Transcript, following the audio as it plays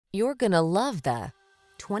You're gonna love the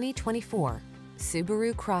 2024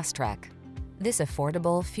 Subaru Crosstrek. This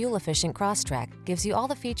affordable, fuel-efficient Crosstrek gives you all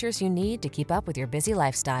the features you need to keep up with your busy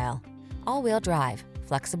lifestyle. All-wheel drive,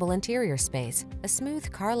 flexible interior space, a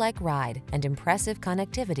smooth car-like ride, and impressive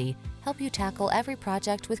connectivity help you tackle every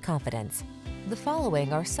project with confidence. The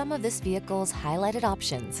following are some of this vehicle's highlighted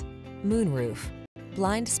options: moonroof,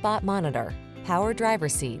 blind spot monitor, power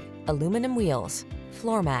driver's seat, aluminum wheels,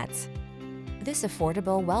 floor mats. This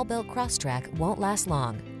affordable, well-built Crosstrek won't last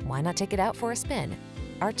long. Why not take it out for a spin?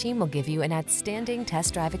 Our team will give you an outstanding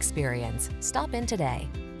test drive experience. Stop in today.